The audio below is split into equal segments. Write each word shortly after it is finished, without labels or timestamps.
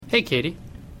Hey, Katie.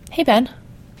 Hey, Ben.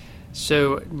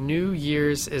 So, New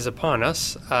Year's is upon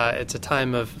us. It's a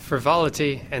time of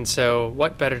frivolity, and so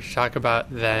what better to talk about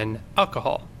than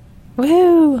alcohol?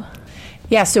 Woohoo!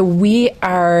 Yeah, so we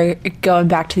are going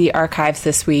back to the archives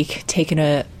this week,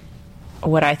 taking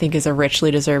what I think is a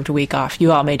richly deserved week off.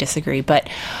 You all may disagree, but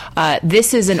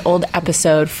this is an old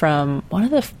episode from one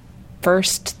of the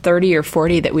first 30 or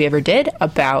 40 that we ever did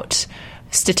about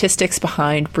statistics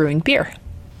behind brewing beer.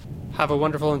 Have a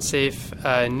wonderful and safe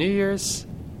New Year's,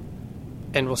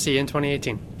 and we'll see you in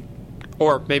 2018.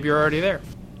 Or maybe you're already there.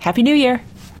 Happy New Year.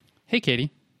 Hey,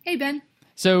 Katie. Hey, Ben.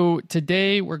 So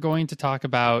today we're going to talk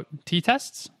about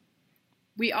t-tests.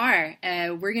 We are.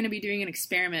 We're going to be doing an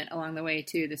experiment along the way,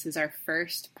 too. This is our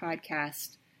first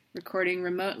podcast recording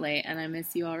remotely, and I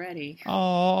miss you already.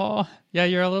 Oh, yeah,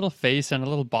 you're a little face and a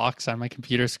little box on my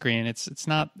computer screen. It's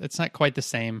not quite the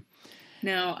same.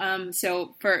 No,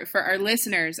 so for our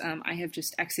listeners, I have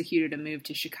just executed a move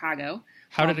to Chicago.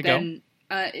 How did it go?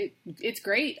 It's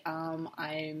great.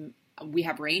 We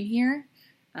have rain here.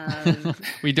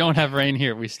 We don't have rain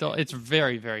here. It's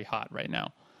very, very hot right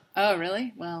now. Oh,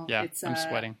 really? Well, yeah, I'm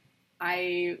sweating.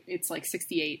 It's like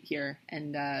 68 here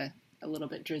and a little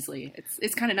bit drizzly.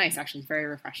 It's kind of nice, actually. It's very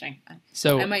refreshing.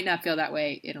 So I might not feel that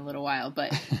way in a little while,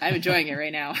 but I'm enjoying it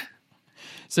right now.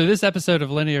 So this episode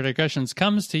of Linear Digressions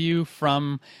comes to you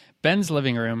from Ben's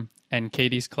living room and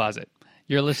Katie's closet.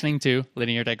 You're listening to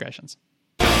Linear Digressions.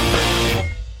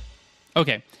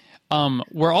 Okay.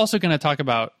 We're also going to talk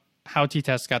about how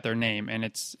t-tests got their name, and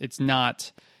it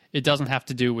doesn't have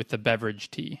to do with the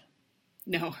beverage tea.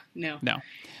 No.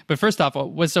 But first off,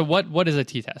 what is a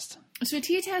t-test? So a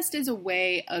t-test is a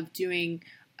way of doing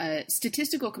a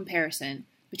statistical comparison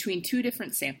between two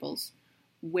different samples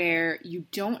where you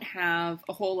don't have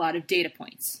a whole lot of data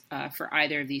points for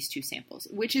either of these two samples,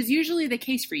 which is usually the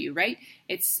case for you, right?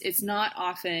 It's not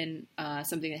often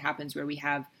something that happens where we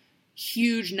have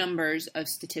huge numbers of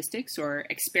statistics or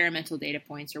experimental data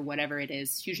points or whatever it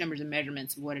is, huge numbers of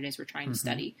measurements of what it is we're trying to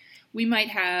study. We might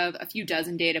have a few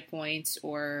dozen data points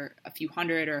or a few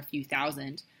hundred or a few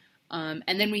thousand.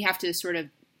 And then we have to sort of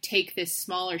take this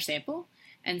smaller sample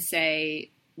and say,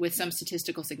 with some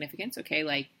statistical significance, okay,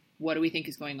 like, what do we think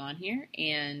is going on here,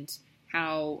 and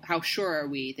how sure are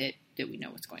we that we know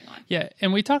what's going on? Yeah,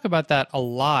 and we talk about that a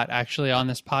lot, actually, on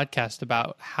this podcast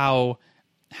about how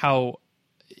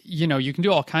you can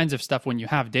do all kinds of stuff when you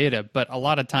have data, but a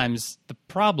lot of times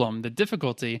the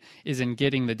difficulty is in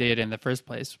getting the data in the first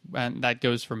place, and that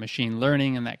goes for machine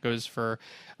learning, and that goes for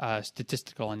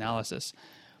statistical analysis.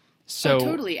 So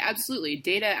totally, absolutely.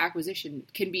 Data acquisition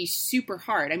can be super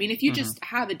hard. I mean, if you just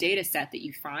have a data set that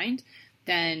you find,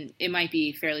 then it might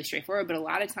be fairly straightforward. But a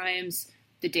lot of times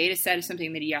the data set is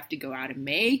something that you have to go out and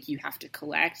make, you have to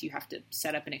collect, you have to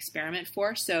set up an experiment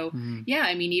for. So yeah,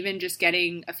 I mean, even just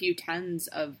getting a few tons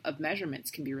of measurements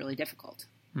can be really difficult.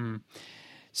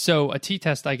 So a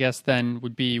t-test, I guess, then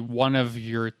would be one of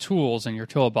your tools in your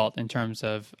tool belt in terms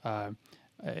of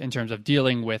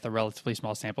dealing with a relatively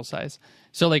small sample size.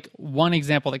 So like one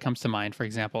example that comes to mind, for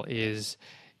example, is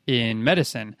in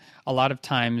medicine. A lot of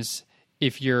times,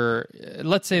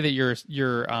 let's say that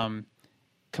you're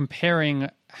comparing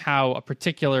how a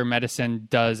particular medicine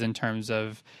does in terms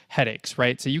of headaches,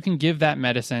 right? So you can give that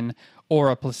medicine or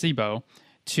a placebo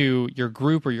to your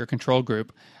group or your control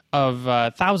group of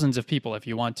thousands of people if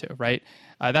you want to, right?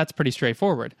 That's pretty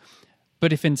straightforward.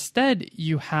 But if instead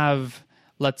you have,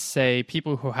 let's say,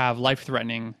 people who have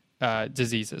life-threatening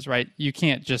diseases, right? You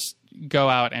can't just go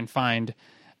out and find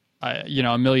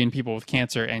a million people with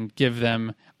cancer and give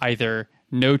them either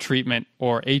no treatment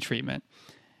or a treatment.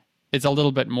 It's a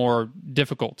little bit more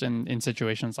difficult in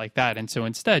situations like that. And so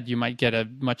instead, you might get a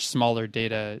much smaller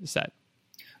data set.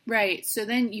 Right. So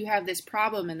then you have this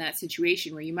problem in that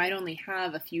situation where you might only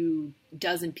have a few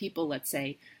dozen people, let's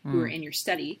say, who are in your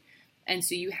study. And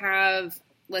so you have,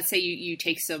 let's say you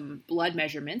take some blood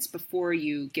measurements before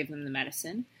you give them the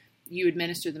medicine. You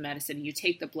administer the medicine, you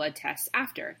take the blood tests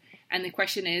after. And the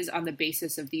question is, on the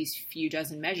basis of these few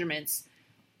dozen measurements,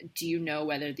 do you know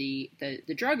whether the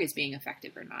drug is being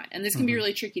effective or not? And this can be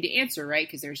really tricky to answer, right?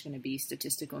 Because there's going to be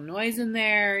statistical noise in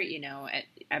there.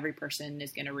 Every person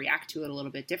is going to react to it a little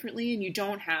bit differently. And you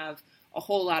don't have a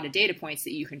whole lot of data points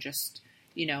that you can just,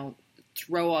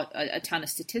 throw a ton of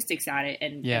statistics at it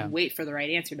and wait for the right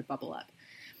answer to bubble up.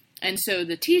 And so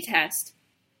the t-test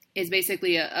is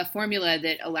basically a formula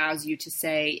that allows you to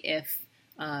say if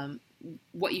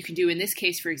what you can do in this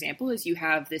case, for example, is you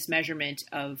have this measurement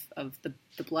of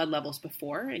the blood levels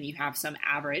before, and you have some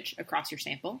average across your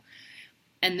sample.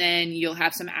 And then you'll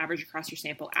have some average across your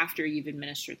sample after you've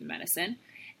administered the medicine.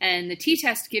 And the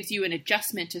t-test gives you an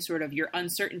adjustment to sort of your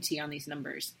uncertainty on these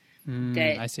numbers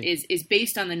that is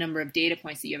based on the number of data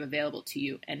points that you have available to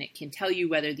you. And it can tell you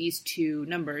whether these two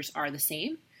numbers are the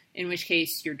same, in which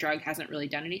case your drug hasn't really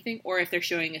done anything, or if they're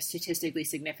showing a statistically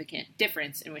significant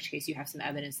difference, in which case you have some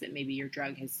evidence that maybe your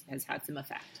drug has had some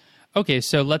effect. Okay,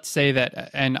 so let's say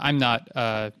that, and I'm not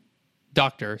a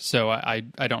doctor, so I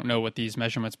don't know what these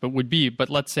measurements would be, but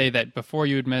let's say that before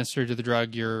you administer the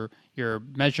drug, your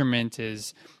measurement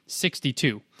is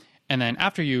 62. And then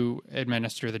after you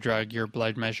administer the drug, your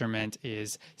blood measurement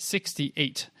is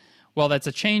 68. Well, that's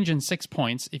a change in 6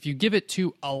 points. If you give it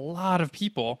to a lot of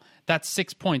people, that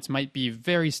 6 points might be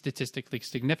very statistically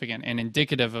significant and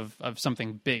indicative of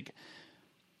something big.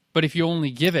 But if you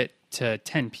only give it to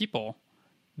 10 people,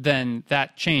 then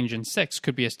that change in 6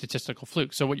 could be a statistical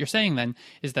fluke. So what you're saying then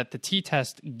is that the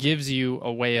t-test gives you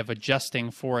a way of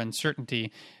adjusting for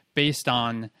uncertainty based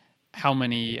on how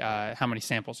many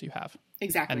samples you have.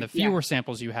 Exactly. And the fewer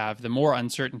samples you have, the more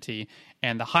uncertainty,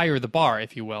 and the higher the bar,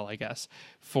 if you will, I guess,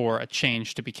 for a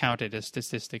change to be counted as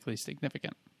statistically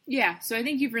significant. Yeah, so I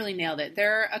think you've really nailed it.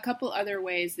 There are a couple other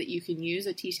ways that you can use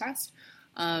a t-test.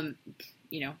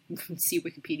 See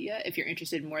Wikipedia if you're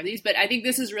interested in more of these. But I think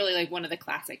this is really like one of the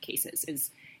classic cases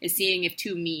is seeing if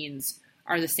two means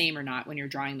are the same or not when you're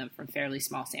drawing them from fairly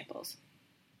small samples.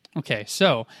 Okay,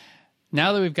 so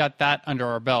now that we've got that under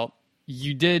our belt,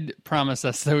 you did promise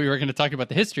us that we were going to talk about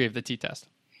the history of the t-test.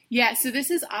 Yeah, so this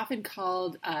is often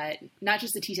called not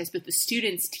just the t-test, but the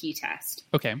student's t-test.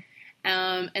 Okay.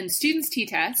 And student's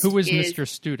t-test. Who was Mr.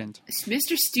 Student?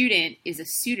 Mr. Student is a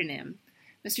pseudonym.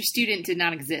 Mr. Student did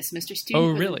not exist. Mr. Student.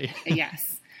 Oh, really? Yes.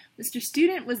 Mr.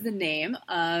 Student was the name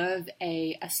of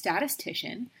a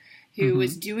statistician who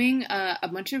was doing a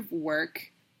bunch of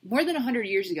work more than 100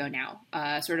 years ago now,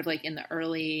 sort of like in the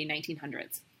early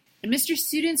 1900s. And Mr.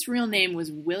 Student's real name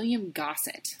was William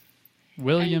Gossett.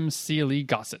 William Seeley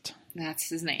Gossett. That's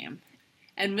his name.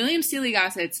 And William Seeley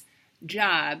Gossett's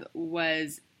job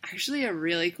was actually a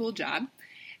really cool job.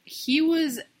 He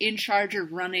was in charge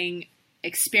of running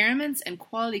experiments and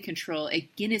quality control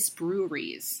at Guinness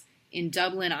breweries in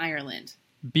Dublin, Ireland.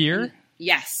 Beer?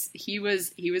 Yes, he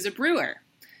was a brewer,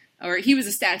 or he was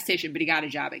a statistician, but he got a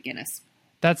job at Guinness.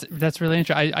 That's really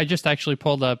interesting. I just actually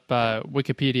pulled up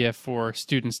Wikipedia for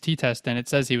students t-test, and it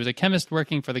says he was a chemist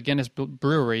working for the Guinness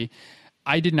brewery.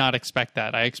 I did not expect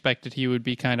that. I expected he would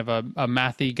be kind of a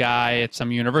mathy guy at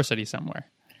some university somewhere.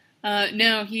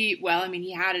 No, he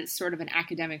had a sort of an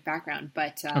academic background,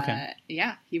 but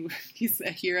he's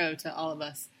a hero to all of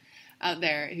us out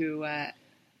there who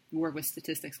work with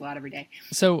statistics a lot every day.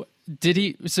 So did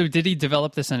he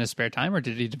develop this in his spare time, or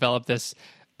did he develop this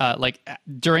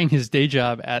during his day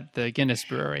job at the Guinness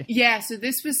brewery? Yeah, so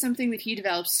this was something that he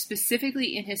developed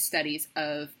specifically in his studies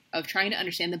of trying to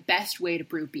understand the best way to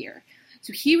brew beer.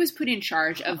 So he was put in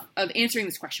charge of answering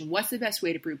this question: what's the best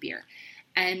way to brew beer?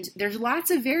 And there's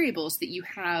lots of variables that you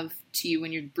have to you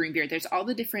when you're brewing beer. There's all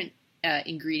the different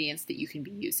ingredients that you can be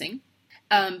using.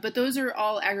 But those are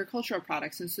all agricultural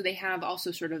products. And so they have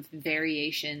also sort of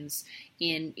variations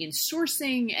in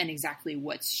sourcing and exactly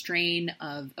what strain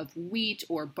of wheat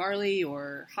or barley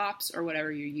or hops or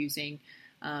whatever you're using.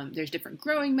 There's different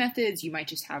growing methods. You might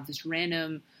just have this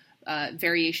random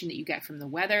variation that you get from the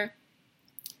weather.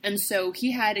 And so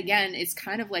he had, again, it's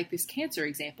kind of like this cancer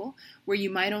example where you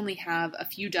might only have a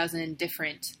few dozen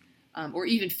different or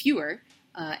even fewer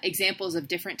examples of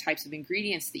different types of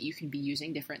ingredients that you can be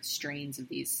using, different strains of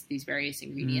these various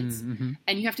ingredients. Mm-hmm.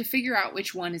 And you have to figure out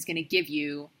which one is going to give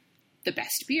you the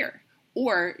best beer.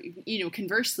 Or,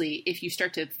 conversely, if you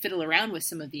start to fiddle around with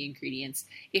some of the ingredients,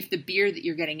 if the beer that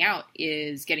you're getting out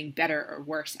is getting better or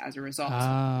worse as a result.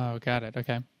 Oh, got it.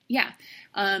 Okay. Yeah.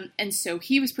 And so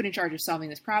he was put in charge of solving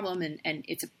this problem. And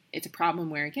it's a problem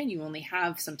where, again, you only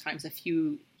have sometimes a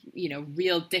few,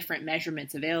 real different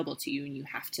measurements available to you, and you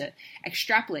have to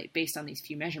extrapolate based on these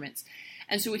few measurements.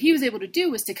 And so what he was able to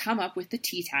do was to come up with the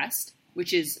t-test,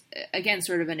 which is, again,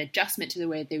 sort of an adjustment to the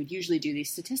way that they would usually do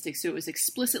these statistics. So it was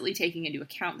explicitly taking into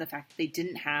account the fact that they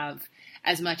didn't have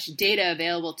as much data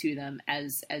available to them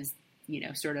as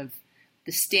sort of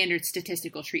the standard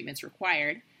statistical treatments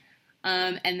required.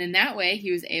 And then that way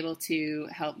he was able to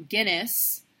help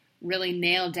Guinness really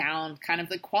nail down kind of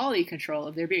the quality control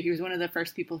of their beer. He was one of the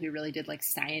first people who really did like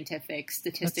scientific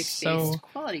statistics-based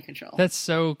quality control. That's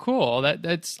so cool.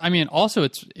 Also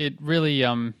it really,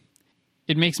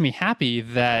 it makes me happy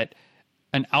that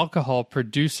an alcohol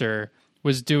producer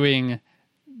was doing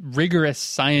rigorous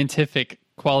scientific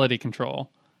quality control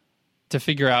to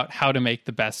figure out how to make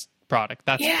the best product.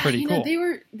 That's pretty cool. They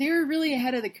were really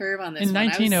ahead of the curve on this in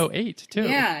 1908 too.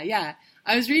 Yeah.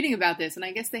 I was reading about this, and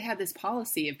I guess they had this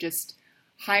policy of just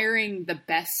hiring the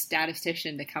best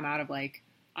statistician to come out of like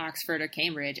Oxford or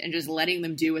Cambridge and just letting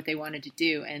them do what they wanted to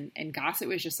do. And Gossett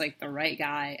was just like the right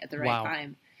guy at the right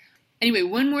time. Anyway,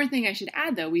 one more thing I should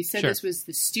add, though. We said this was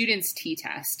the student's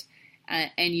t-test,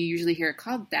 and you usually hear it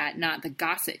called that, not the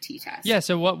Gossett t-test. Yeah,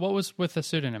 so what was with the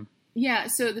pseudonym? Yeah,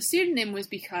 so the pseudonym was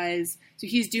because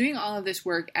he's doing all of this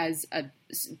work as a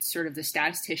sort of the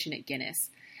statistician at Guinness.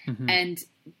 Mm-hmm. And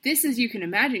this, as you can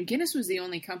imagine, Guinness was the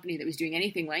only company that was doing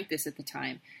anything like this at the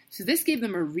time. So this gave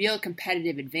them a real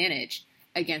competitive advantage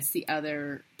against the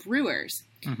other brewers.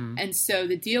 Mm-hmm. And so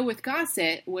the deal with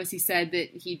Gossett was he said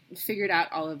that he figured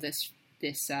out all of these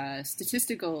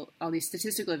statistical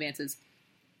advances.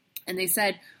 And they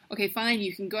said, okay, fine,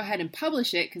 you can go ahead and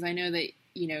publish it because I know that,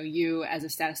 you as a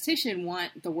statistician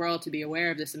want the world to be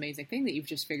aware of this amazing thing that you've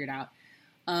just figured out.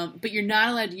 But you're not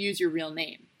allowed to use your real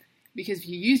name. Because if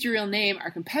you used your real name, our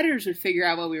competitors would figure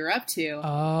out what we were up to.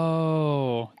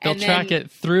 Oh, they'll track it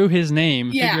through his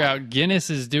name, figure out Guinness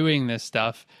is doing this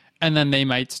stuff, and then they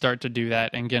might start to do that,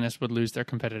 and Guinness would lose their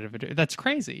competitive advantage. That's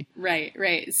crazy. Right.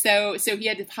 So he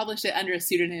had to publish it under a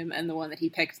pseudonym, and the one that he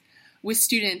picked was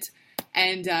Student.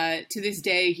 And to this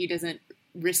day, he doesn't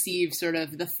receive sort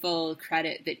of the full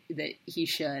credit that he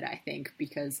should, I think,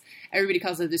 because everybody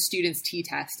calls it the student's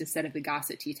t-test instead of the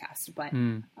Gossett t-test. But,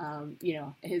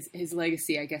 his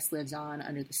legacy, I guess, lives on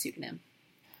under the pseudonym.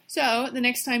 So the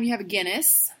next time you have a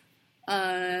Guinness,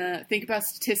 think about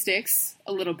statistics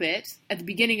a little bit at the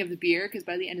beginning of the beer, because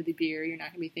by the end of the beer, you're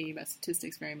not going to be thinking about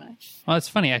statistics very much. Well, it's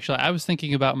funny, actually. I was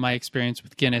thinking about my experience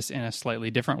with Guinness in a slightly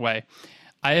different way.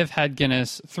 I have had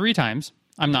Guinness 3 times.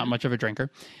 I'm not much of a drinker.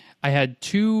 I had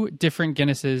 2 different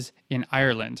Guinnesses in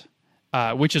Ireland,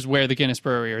 which is where the Guinness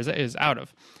Brewery is out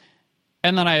of.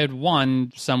 And then I had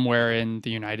one somewhere in the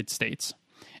United States.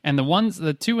 And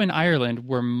the 2 in Ireland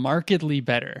were markedly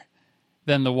better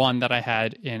than the one that I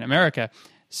had in America.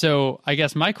 So I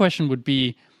guess my question would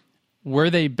be, were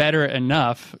they better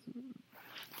enough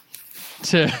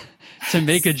to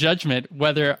make a judgment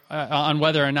on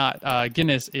whether or not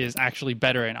Guinness is actually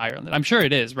better in Ireland? I'm sure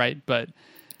it is, right? But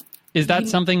is that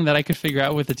something that I could figure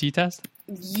out with the t-test?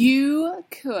 You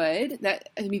could.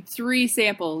 3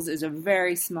 samples is a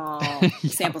very small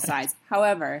sample size.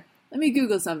 However, let me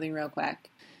Google something real quick.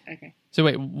 Okay. So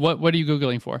wait, what are you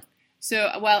Googling for? So,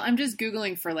 I'm just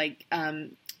Googling for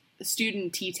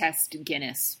student t-test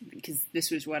Guinness, because this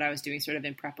was what I was doing sort of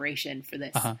in preparation for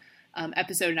this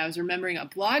episode. And I was remembering a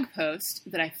blog post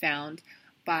that I found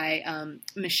by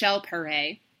Michelle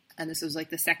Perret, and this was like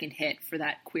the second hit for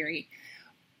that query,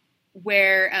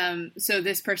 where so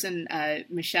this person,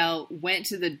 Michelle, went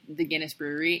to the Guinness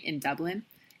Brewery in Dublin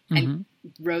and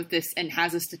wrote this, and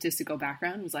has a statistical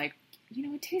background, was like,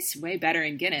 it tastes way better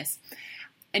in Guinness.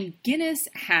 And Guinness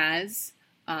has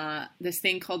this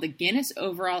thing called the Guinness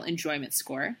Overall Enjoyment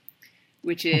Score,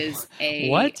 which is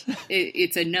what?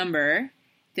 It's a number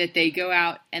that they go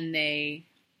out and they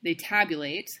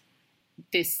tabulate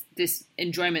this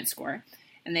enjoyment score.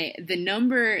 And the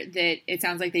number that it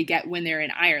sounds like they get when they're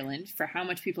in Ireland for how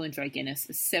much people enjoy Guinness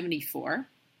is 74.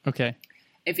 Okay.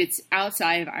 If it's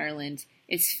outside of Ireland,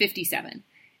 it's 57.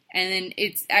 And then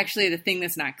it's actually the thing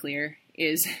that's not clear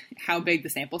is how big the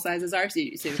sample sizes are. So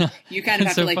you kind of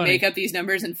have to make up these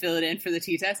numbers and fill it in for the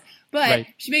t-test. But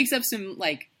she makes up some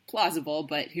plausible,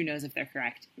 but who knows if they're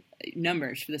correct,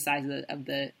 numbers for the size of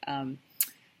the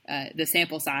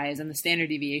sample size and the standard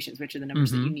deviations, which are the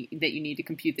numbers that you need to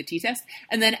compute the t-test,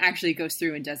 and then actually goes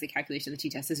through and does the calculation of the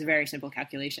t-test. It's a very simple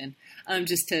calculation,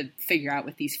 just to figure out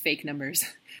with these fake numbers.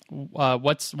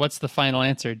 What's the final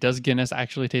answer? Does Guinness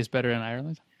actually taste better in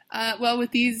Ireland? Well,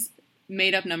 with these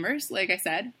made up numbers, like I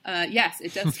said, yes,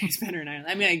 it does taste better in Ireland.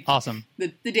 I mean, awesome.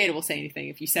 The data will say anything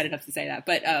if you set it up to say that,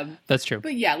 but that's true.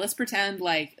 But yeah, let's pretend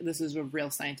like this is a real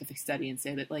scientific study and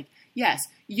say that, yes,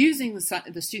 using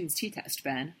the student's t-test,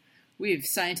 Ben, we've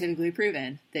scientifically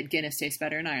proven that Guinness tastes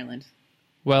better in Ireland.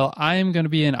 Well, I'm going to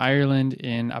be in Ireland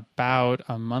in about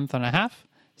a month and a half,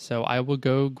 so I will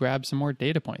go grab some more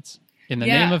data points in the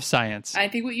name of science. I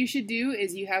think what you should do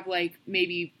is you have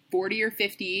maybe 40 or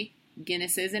 50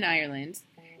 Guinnesses in Ireland,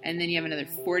 and then you have another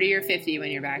 40 or 50 when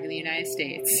you're back in the United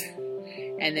States.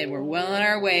 And then we're well on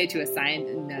our way to a science...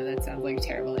 No, that sounds like a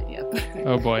terrible idea.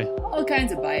 Oh, boy. All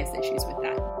kinds of bias issues with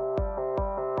that.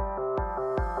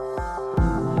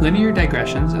 Linear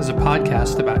Digressions is a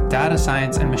podcast about data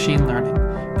science and machine learning,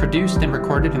 produced and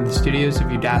recorded in the studios of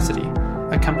Udacity,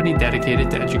 a company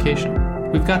dedicated to education.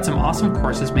 We've got some awesome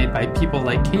courses made by people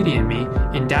like Katie and me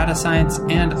in data science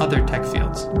and other tech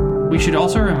fields. We should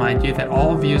also remind you that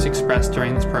all views expressed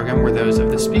during this program were those of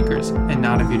the speakers and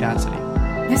not of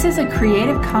Udacity. This is a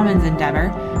Creative Commons endeavor,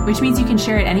 which means you can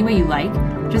share it any way you like.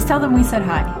 Just tell them we said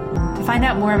hi. To find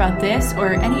out more about this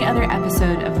or any other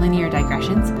episode of Linear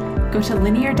Digressions, go to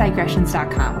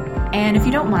lineardigressions.com. And if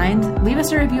you don't mind, leave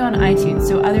us a review on iTunes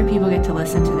so other people get to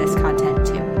listen to this content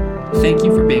too. Thank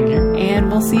you for being here. And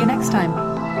we'll see you next time.